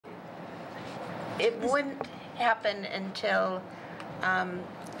It wouldn't happen until,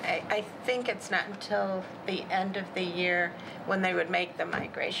 I think it's not until the end of the year when they would make the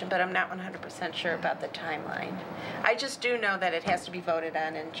migration, but I'm not 100% sure about the timeline. I just do know that it has to be voted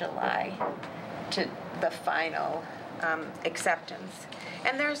on in July to the final acceptance.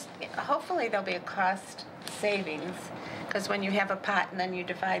 And hopefully there'll be a cost savings, because when you have a pot and then you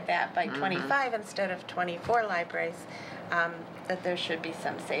divide that by 25 instead of 24 libraries, that there should be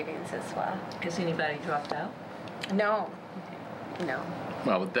some savings as well. Has anybody dropped out? No.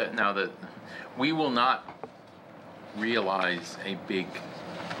 Well, now that we will not realize a big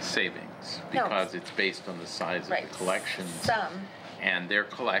savings because it's based on the size of the collections. Some. And their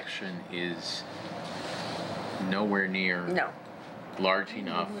collection is nowhere near large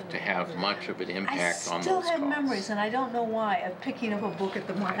enough to have much of an impact on those costs. I still have memories, and I don't know why, of picking up a book at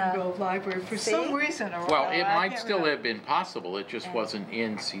the Martin Grove Library for some reason. Well, it might still have been possible. It just wasn't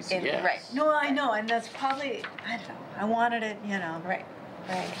in CCS. Right. No, I know, and that's probably, I don't know, I wanted it, Right.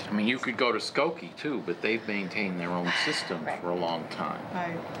 I mean, you could go to Skokie, too, but they've maintained their own system for a long time.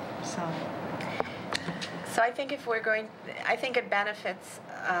 Right, So I think I think it benefits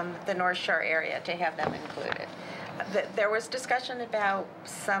the North Shore area to have them included. There was discussion about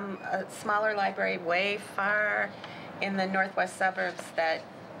some smaller library way far in the northwest suburbs that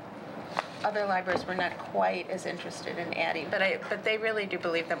other libraries were not quite as interested in adding, but they really do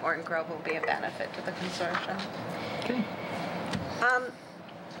believe that Morton Grove will be a benefit to the consortium. Okay.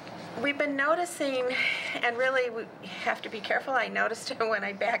 We've been noticing, and really we have to be careful, I noticed it when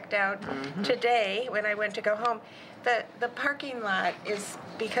I backed out today when I went to go home, the parking lot is,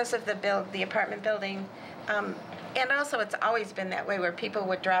 because of the apartment building, and also it's always been that way where people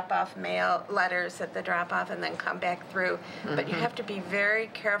would drop off mail letters at the drop-off and then come back through. But you have to be very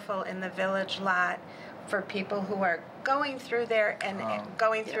careful in the village lot for people who are going through there and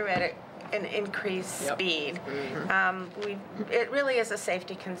going through at an increased speed. It really is a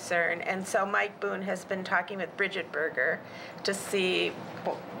safety concern. And so Mike Boone has been talking with Bridget Berger to see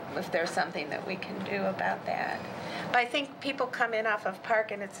if there's something that we can do about that. But I think people come in off of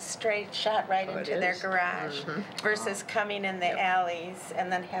Park and it's a straight shot right into their garage versus coming in the alleys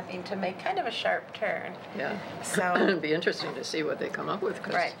and then having to make kind of a sharp turn. Yeah. So it'd be interesting to see what they come up with,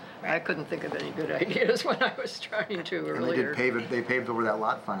 because I couldn't think of any good ideas when I was trying to earlier. And they did pave it. They paved over that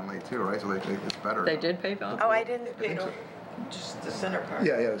lot finally too, right? So it's better. They did pave out? Oh, I didn't. Just the center part.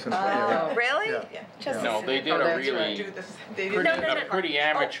 Yeah, the center part. Really? Yeah. No, they did a really pretty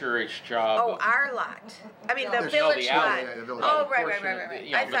amateurish job. Oh, our lot. I mean, the village lot. Oh,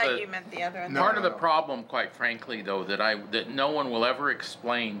 right. I thought you meant the other one. Part of the problem, quite frankly, though, that no one will ever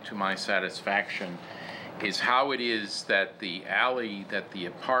explain to my satisfaction is how it is that the alley that the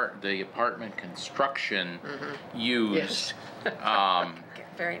apartment construction used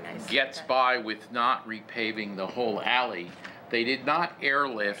very nice. Gets by with not repaving the whole alley. They did not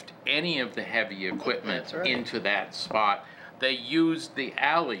airlift any of the heavy equipment into that spot. They used the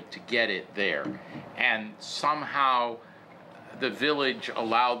alley to get it there, and somehow the village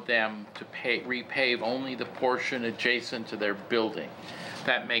allowed them to repave only the portion adjacent to their building.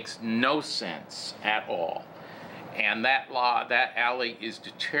 That makes no sense at all. And that alley is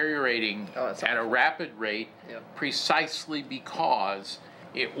deteriorating at a rapid rate precisely because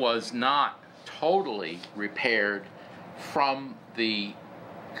it was not totally repaired from the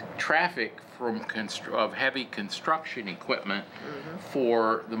traffic of heavy construction equipment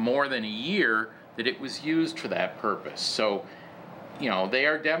for the more than a year that it was used for that purpose. So, they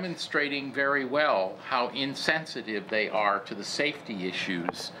are demonstrating very well how insensitive they are to the safety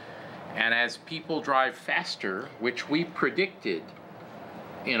issues. And as people drive faster, which we predicted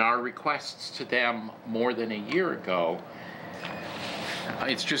in our requests to them more than a year ago,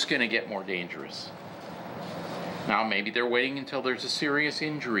 it's just going to get more dangerous. Now, maybe they're waiting until there's a serious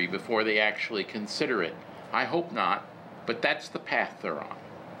injury before they actually consider it. I hope not, but that's the path they're on.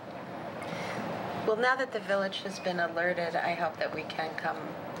 Well, now that the village has been alerted, I hope that we can come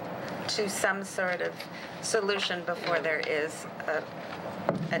to some sort of solution before there is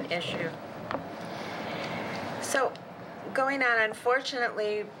an issue. So, going on,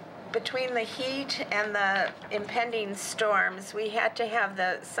 unfortunately, between the heat and the impending storms, we had to have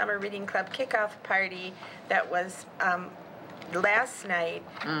the Summer Reading Club kickoff party that was last night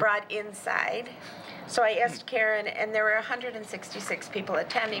brought inside. So I asked Karen, and there were 166 people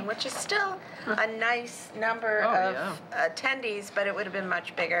attending, which is still a nice number of attendees, but it would have been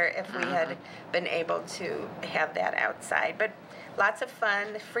much bigger if we had been able to have that outside. But lots of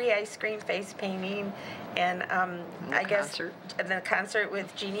fun, free ice cream, face painting, and I guess the concert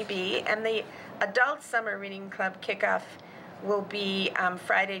with Jeannie B. And the Adult Summer Reading Club kickoff will be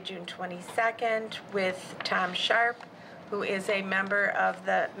Friday, June 22nd with Tom Sharp, who is a member of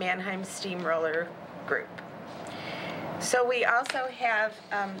the Mannheim Steamroller Group. So we also have,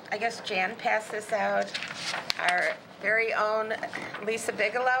 I guess Jan passed this out, our very own Lisa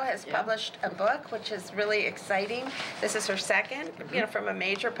Bigelow has published a book, which is really exciting. This is her second, from a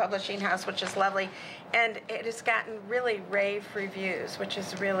major publishing house, which is lovely. And it has gotten really rave reviews, which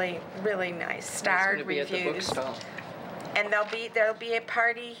is really, really nice. Starred reviews. At the bookstall. And there'll be a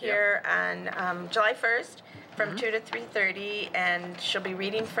party here on July 1st from 2 to 3:30, and she'll be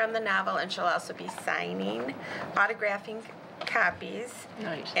reading from the novel, and she'll also be signing, autographing copies.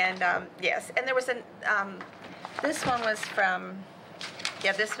 Nice. And yes, and there was an this one was from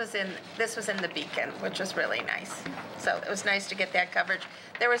this was in the Beacon, which was really nice. So it was nice to get that coverage.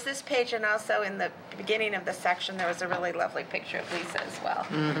 There was this page, and also in the beginning of the section there was a really lovely picture of Lisa as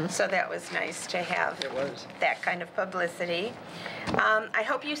well. So that was nice to have that kind of publicity. I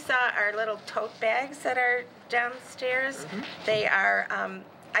hope you saw our little tote bags that are downstairs. They are,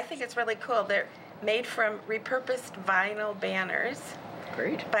 I think it's really cool. They're made from repurposed vinyl banners.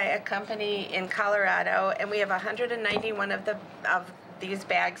 Great. By a company in Colorado, and we have 191 of these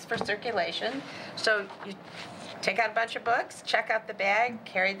bags for circulation. So you take out a bunch of books, check out the bag,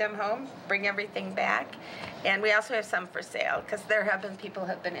 carry them home, bring everything back. And we also have some for sale, because there have been people who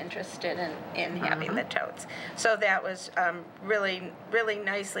have been interested in having the totes. So that was really, really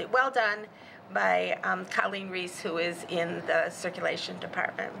nicely well done by Colleen Reese, who is in the circulation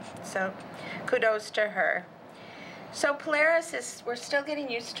department. So kudos to her. So Polaris we're still getting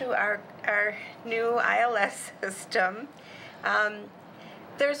used to our new ILS system.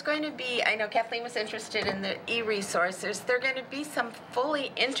 There's going to be, I know Kathleen was interested in the e-resources. There are going to be some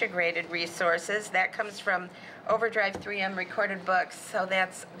fully integrated resources. That comes from Overdrive 3M Recorded Books, so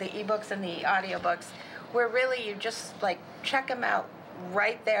that's the ebooks and the audiobooks, where really you just check them out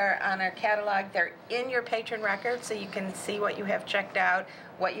right there on our catalog. They're in your patron record, so you can see what you have checked out,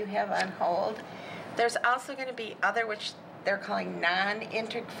 what you have on hold. There's also going to be other, which they're calling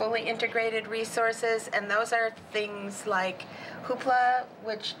fully integrated resources, and those are things like Hoopla,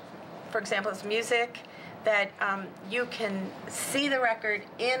 which, for example, is music that you can see the record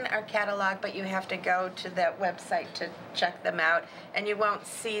in our catalog, but you have to go to that website to check them out, and you won't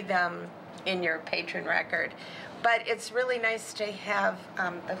see them in your patron record. But it's really nice to have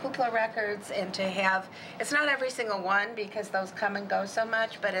the Hoopla records, and to have, it's not every single one because those come and go so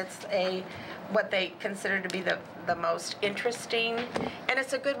much, but it's what they consider to be the most interesting. And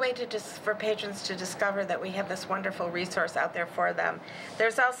it's a good way for patrons to discover that we have this wonderful resource out there for them.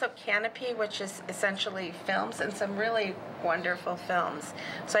 There's also Canopy, which is essentially films, and some really wonderful films.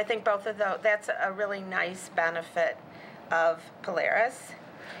 So I think both of those, that's a really nice benefit of Polaris.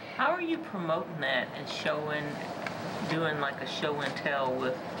 How are you promoting that and doing like a show and tell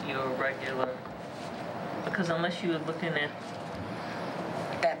with your regular? Because unless you're looking at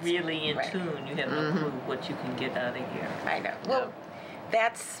really in tune, you have no clue what you can get out of here. I know. Well,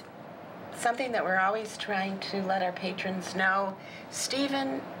 that's something that we're always trying to let our patrons know.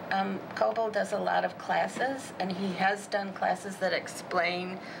 Stephen Coble does a lot of classes, and he has done classes that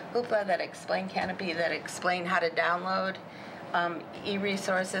explain Hoopla, that explain Canopy, that explain how to download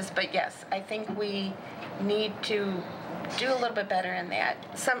e-resources. But yes, I think we need to do a little bit better in that.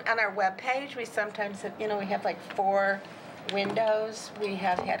 On our webpage, we sometimes have, we have 4 windows. We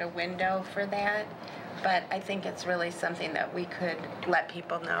have had a window for that, but I think it's really something that we could let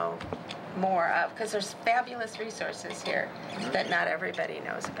people know more of, because there's fabulous resources here that not everybody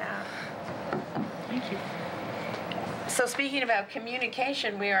knows about. Thank you. So speaking about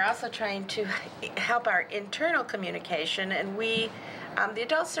communication, we are also trying to help our internal communication, and the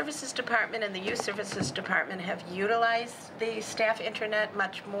Adult Services Department and the Youth Services Department have utilized the staff intranet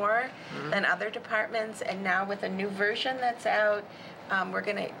much more than other departments, and now with a new version that's out,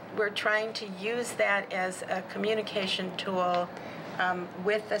 we're trying to use that as a communication tool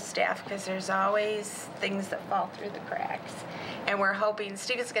with the staff, because there's always things that fall through the cracks. And we're hoping,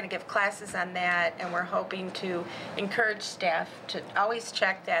 Stephen's going to give classes on that, and we're hoping to encourage staff to always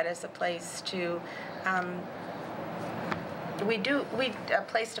check that as a place to, a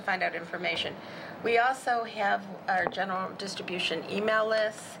place to find out information. We also have our general distribution email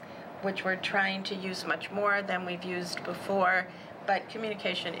lists, which we're trying to use much more than we've used before, but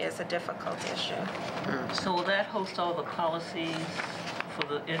communication is a difficult issue. So will that host all the policies for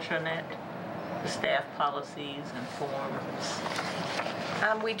the intranet? The staff policies and forms?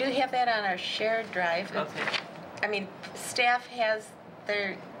 We do have that on our shared drive. Okay. I mean, staff has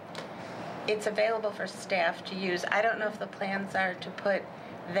it's available for staff to use. I don't know if the plans are to put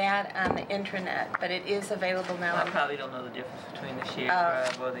that on the intranet, but it is available now. I probably don't know the difference between the shared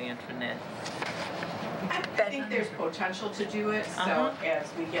drive or the intranet. I think there's potential to do it, so as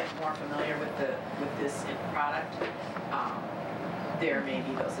we get more familiar with this product, there may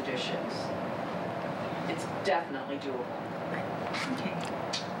be those additions. It's definitely doable. Okay.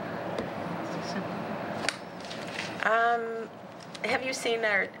 Have you seen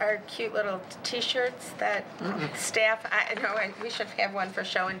our cute little T-shirts that staff? I know we should have one for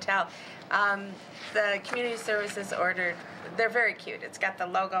show and tell. The community services ordered. They're very cute. It's got the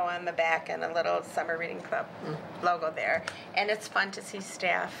logo on the back and a little summer reading club logo there, and it's fun to see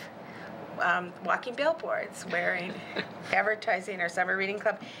staff walking billboards wearing advertising our summer reading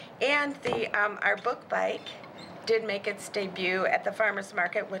club, and the our book bike did make its debut at the farmers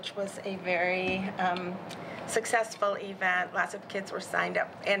market, which was a very successful event. Lots of kids were signed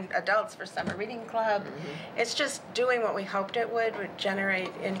up, and adults for summer reading club. It's just doing what we hoped it would generate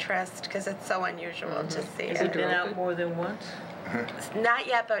interest, because it's so unusual to see. Has it been out more than once? Not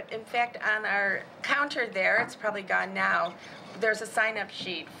yet, but in fact on our counter there, it's probably gone now, there's a sign-up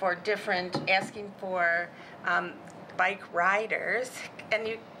sheet for different, asking for bike riders, and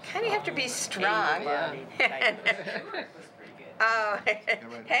you kind of have to be strong. Oh,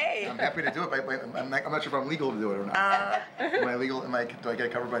 hey. I'm happy to do it, but I'm not sure if I'm legal to do it or not. Am I legal? Do I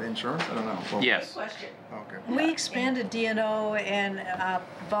get covered by the insurance? I don't know. Well, Yes. Question. Okay. We expanded D&O and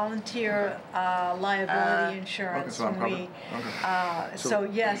volunteer liability insurance. so I'm when covered. So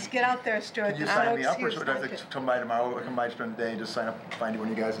yes, get out there, Stuart. Can you sign me up, or should I have to come by tomorrow, or come by spend the day and just sign up, find you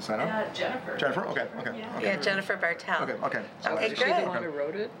one of you guys to sign up? Jennifer. Jennifer? Okay. Yeah, Jennifer Bartel. Okay. Okay, Is she the good. one who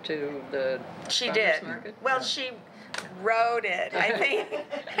wrote it to the She farmers did. market? Well, she wrote it.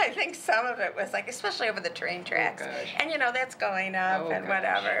 I think some of it was like, especially over the train tracks. gosh. And that's going up and gosh.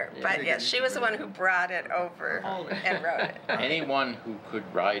 whatever. Yeah. But yes, she was the one who brought it over and wrote it. Anyone who could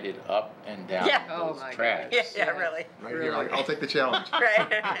ride it up and down Yeah. Oh those my tracks. Yeah, really. Right here, I'll take the challenge.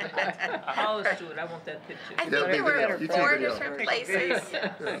 Right. How is it? I want that picture. I Yeah, think big there were video. You take 4 video. different places.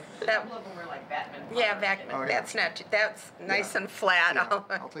 That, Some of them were like Batman. yeah, back. Oh, yeah. That's not. That's nice and flat. Yeah,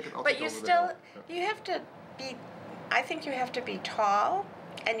 I'll take it. But you still, you have to be. I think you have to be tall,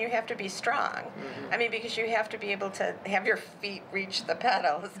 and you have to be strong. I mean, because you have to be able to have your feet reach the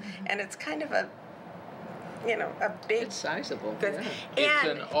pedals, and it's kind of a big. It's sizable. Good. It's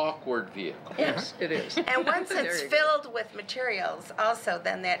And an awkward vehicle. Yes, it is. and once There it's you go. filled with materials, also,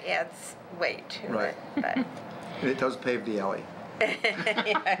 then that adds weight to Right. it. But. And it does pave the alley.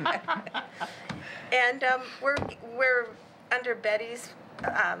 And we're under Betty's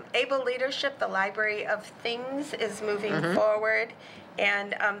able leadership. The Library of Things is moving forward,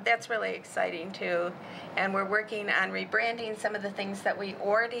 and that's really exciting too. And we're working on rebranding some of the things that we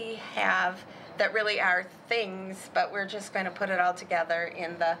already have that really are things, but we're just going to put it all together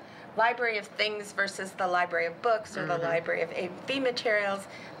in the Library of Things versus the Library of Books or the Library of AV Materials.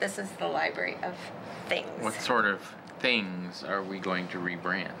 This is the Library of Things. What sort of things are we going to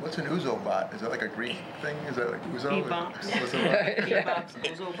rebrand? What's an Uzobot? Is that like a Greek thing? Is that like Uzo? Bebops. What's it? Bebops,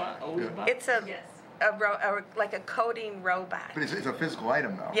 Ozobot. It's like a coding robot. But it's a physical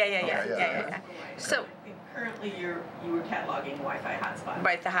item, though. Yeah. Okay, Yeah. So, Currently, you were cataloging Wi-Fi hotspots.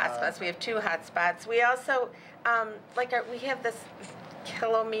 right, the hotspots. We have 2 hotspots. We also, we have this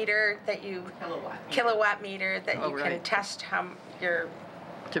kilowatt meter that Oh, you can right. test how your.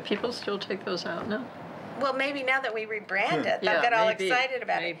 Do people still take those out now? Well, maybe now that we rebrand it, they'll Yeah, get all maybe, excited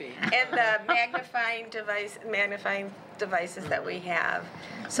about maybe. it. And the magnifying devices that we have.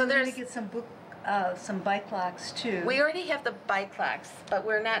 So We're going there's. to get some bike locks too. We already have the bike locks, but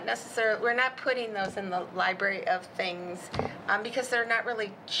we're not putting those in the Library of Things because they're not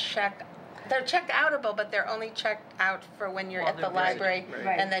really they're check outable, but they're only checked out for when you're While at the they're visiting, library,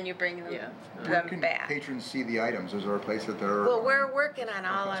 right. and then you bring them, Yeah. Where can back. patrons see the items? Is there a place that they're... Well, we're working on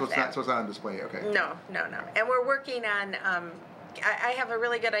all so of it's that. not, so it's not on display, okay. No. And we're working on, I have a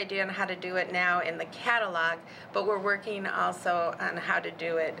really good idea on how to do it now in the catalog, but we're working also on how to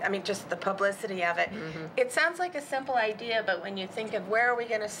do it. I mean, just the publicity of it. It sounds like a simple idea, but when you think of where are we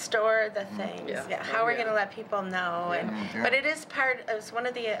going to store the things, Yeah. how are we going to let people know? And, Yeah. But it is it's one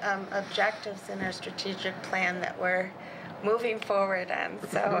of the objectives in our strategic plan that we're moving forward on.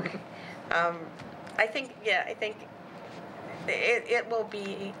 So I think it will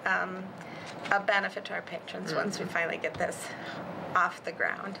be a benefit to our patrons once we finally get this off the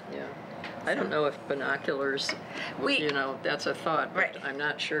ground. Yeah. I don't know if binoculars, that's a thought, but Right. I'm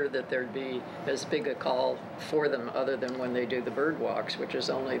not sure that there'd be as big a call for them other than when they do the bird walks, which is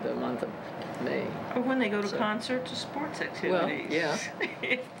only the month of May. Or when they go to So- concerts or sports Well, activities. yeah.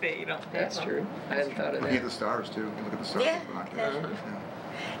 If they don't have That's them. true. I hadn't thought of Looking at that. the stars, too. You can look at the stars Yeah, with binoculars. yeah. Yeah.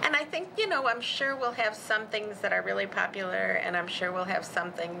 And I think, you know, I'm sure we'll have some things that are really popular, and I'm sure we'll have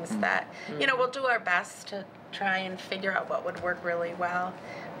some things that, you know, we'll do our best to try and figure out what would work really well.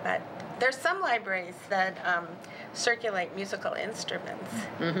 But there's some libraries that circulate musical instruments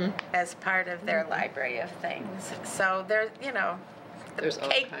as part of their library of things. So there's, you know, There's all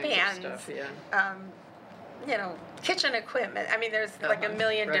cake kinds pans, of stuff, yeah. you know, kitchen equipment. I mean, there's like a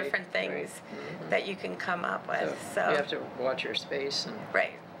million right, different things right. that you can come up with. So you have to watch your space. And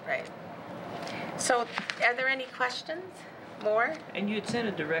Right, right. So, are there any questions? More? And you had sent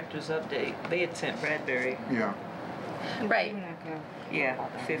a director's update. They had sent Bradbury. Yeah. Right, Yeah,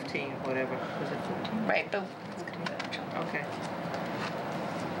 15, whatever. Was it 15? right. But Okay.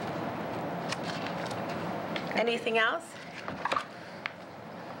 anything else?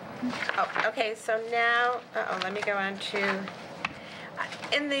 Oh, okay. So now, let me go on to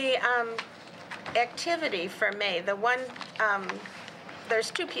in the activity for May. The one there's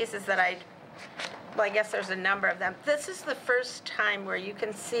two pieces that well, I guess there's a number of them. This is the first time where you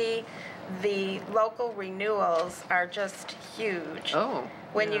can see the local renewals are just huge. oh,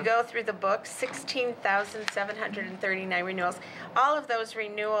 When you go through the book, 16,739 renewals. All of those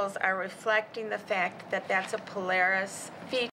renewals are reflecting the fact that that's a Polaris feature.